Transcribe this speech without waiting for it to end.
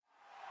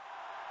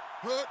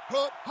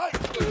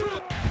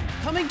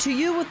Coming to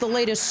you with the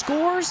latest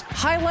scores,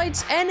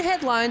 highlights, and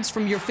headlines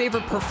from your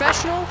favorite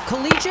professional,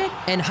 collegiate,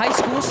 and high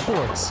school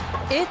sports.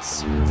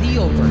 It's The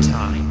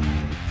Overtime.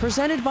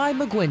 Presented by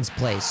McGuinn's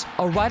Place,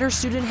 a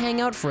writer-student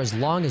hangout for as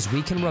long as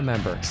we can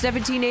remember.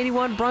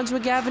 1781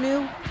 Brunswick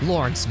Avenue,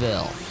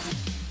 Lawrenceville.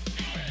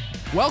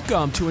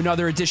 Welcome to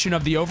another edition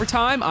of The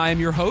Overtime. I am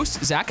your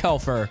host, Zach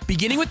Helfer.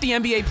 Beginning with the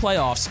NBA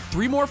playoffs,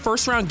 3 more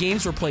first-round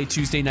games were played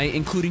Tuesday night,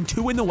 including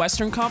 2 in the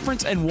Western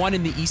Conference and 1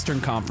 in the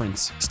Eastern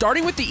Conference.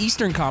 Starting with the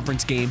Eastern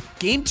Conference game,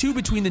 Game 2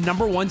 between the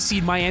number 1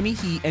 seed Miami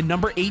Heat and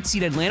number 8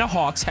 seed Atlanta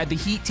Hawks had the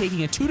Heat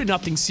taking a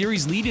 2-0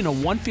 series lead in a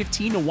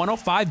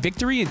 115-105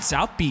 victory in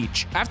South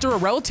Beach. After a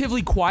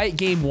relatively quiet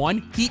Game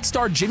 1, Heat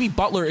star Jimmy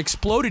Butler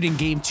exploded in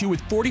Game 2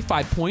 with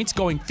 45 points,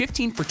 going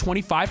 15 for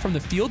 25 from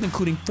the field,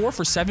 including 4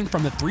 for 7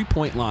 from the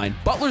three-point line.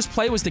 Butler's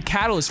play was the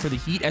catalyst for the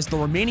Heat as the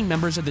remaining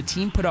members of the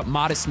team put up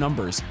modest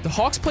numbers. The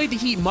Hawks played the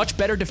Heat much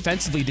better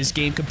defensively this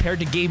game compared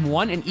to Game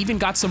 1 and even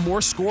got some more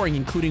scoring,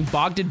 including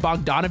Bogdan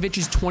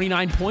Bogdanovic's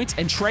 29 points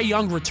and Trae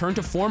Young returned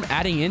to form,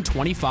 adding in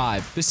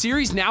 25. The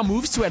series now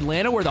moves to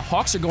Atlanta, where the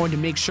Hawks are going to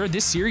make sure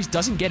this series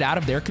doesn't get out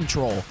of their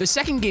control. The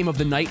second game of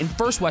the night and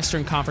first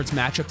Western Conference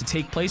matchup to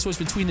take place was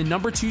between the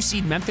number 2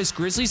 seed Memphis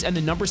Grizzlies and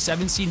the number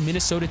 7 seed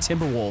Minnesota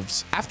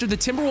Timberwolves. After the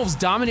Timberwolves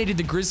dominated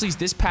the Grizzlies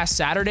this past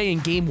Saturday in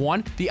Game 1,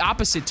 the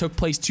opposite took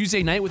place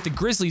Tuesday night with the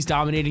Grizzlies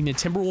dominating the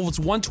Timberwolves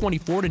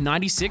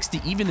 124-96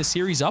 to even the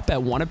series up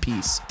at 1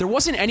 apiece. There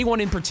wasn't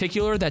anyone in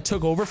particular that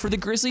took over for the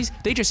Grizzlies,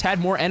 they just had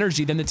more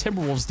energy than the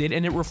Timberwolves did,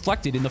 and it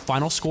reflected in the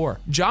final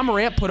score. Ja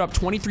Morant put up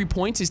 23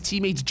 points, his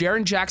teammates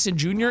Jaren Jackson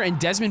Jr. and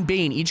Desmond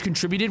Bane each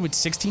contributed with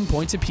 16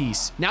 points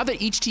apiece. Now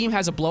that each team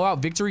has a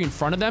blowout victory in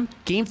front of them,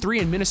 Game 3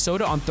 in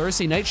Minnesota on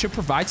Thursday night should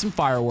provide some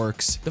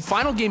fireworks. The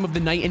final game of the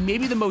night and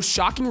maybe the most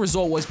shocking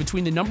result was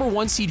between the number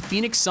 1 seed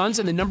Phoenix Suns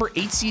and the number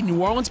 8 seed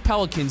New Orleans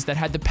Pelicans that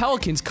had the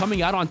Pelicans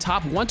coming out on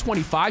top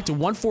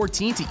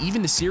 125-114 to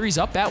even the series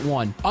up at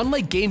 1.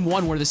 Unlike Game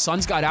 1 where the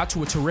Suns got out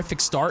to a terrific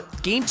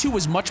start, Game 2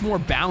 was much more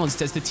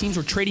balanced as the teams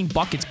were trading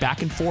buckets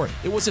back and forth.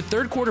 It was a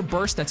third quarter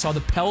burst that saw the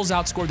Pels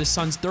outscore the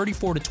Suns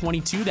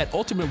 34-22 that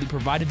ultimately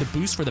provided the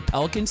boost for the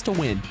Pelicans to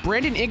win.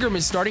 Brandon Ingram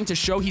is starting to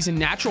show he's a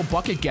natural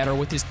bucket getter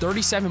with his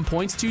 37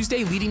 points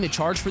Tuesday leading the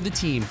charge for the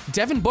team.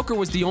 Devin Booker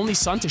was the only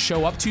Sun to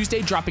show up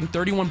Tuesday, dropping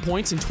 31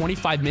 points in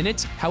 25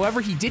 minutes.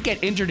 However, he did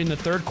get injured in the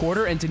third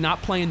quarter and did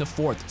not play in the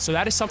fourth, so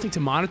that is something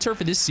to monitor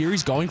for this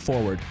series going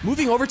forward.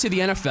 Moving over to the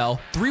NFL,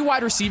 3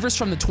 wide receivers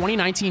from the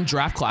 2019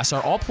 draft class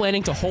are all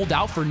planning to hold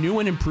out for new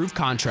and improved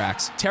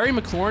contracts. Terry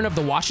McLaurin of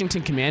the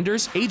Washington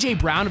Commanders, A.J.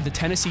 Brown of the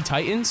Tennessee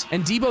Titans,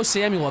 and Deebo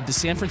Samuel of the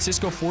San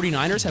Francisco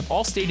 49ers have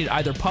all stated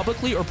either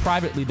publicly or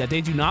privately that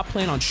they do not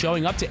plan on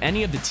showing up to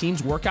any of the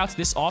team's workouts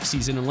this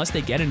offseason unless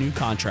they get a new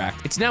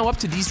contract. It's now up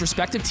to these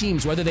respective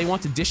teams whether they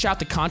want to dish out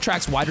the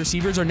contracts wide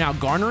receivers are now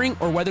garnering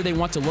or whether they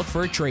want to look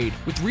for a trade.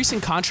 With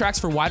recent contracts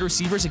for wide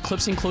receivers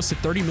eclipsing close to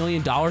 $30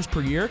 million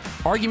per year,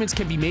 arguments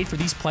can be made for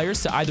these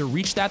players to either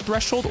reach that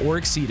threshold or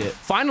exceed it.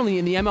 Finally,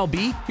 in the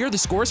MLB, here are the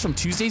scores from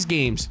Tuesday's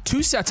games.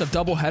 2 sets of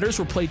doubleheaders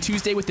were played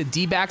Tuesday with the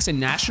D-backs and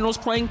Nationals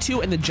playing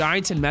 2 and the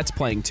Giants and Mets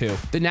playing 2.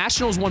 The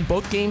Nationals won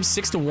both games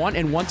 6-1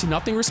 and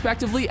 1-0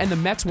 respectively, and the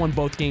Mets won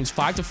both games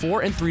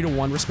 5-4 and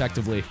 3-1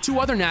 respectively. 2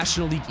 other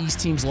National League East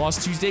teams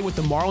lost Tuesday, with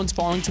the Marlins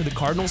falling to the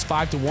Cardinals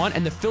 5-1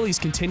 and the Phillies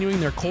continuing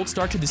their cold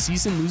start to the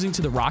season, losing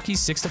to the Rockies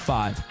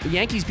 6-5. The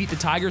Yankees beat the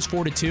Tigers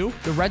 4-2.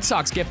 The Red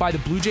Sox get by the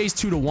Blue Jays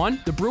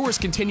 2-1. The Brewers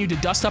continue to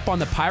dust up on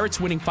the Pirates,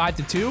 winning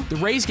 5-2. The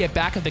Rays get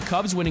back at the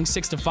Cubs, winning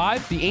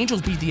 6-5. The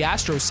Angels beat the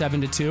Astros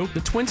 7-2.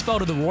 The Twins fell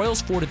to the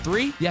Royals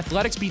 4-3. The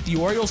Athletics beat the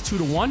Orioles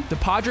 2-1. The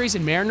Padres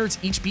and Mariners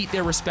each beat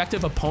their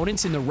respective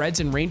opponents in the Reds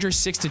and Rangers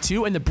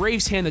 6-2. And the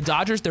Braves hand the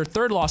Dodgers their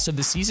 3rd loss of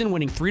the season,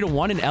 winning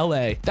 3-1 in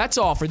LA. That's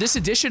all for this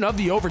edition of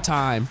The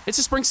Overtime. It's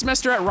a spring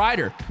semester at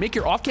Rider. Make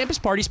your off-campus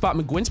party spot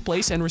McGuinn's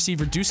Place and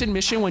receive reduced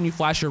admission when you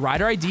flash your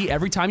Rider ID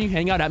every time you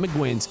hang out at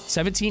McGuinn's,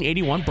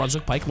 1781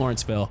 Brunswick Pike,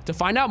 Lawrenceville. To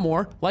find out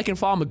more, like and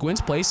follow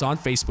McGuinn's Place on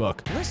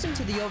Facebook. Listen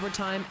to The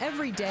Overtime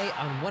every day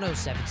on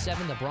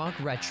 107.7 The Bronx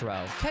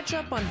Retro. Catch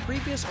up on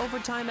previous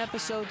Overtime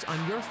episodes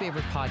on your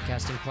favorite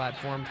podcasting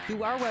platform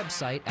through our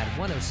website at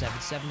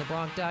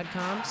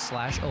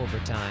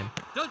 1077thebronx.com/overtime.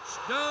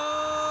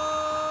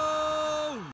 Touchdown!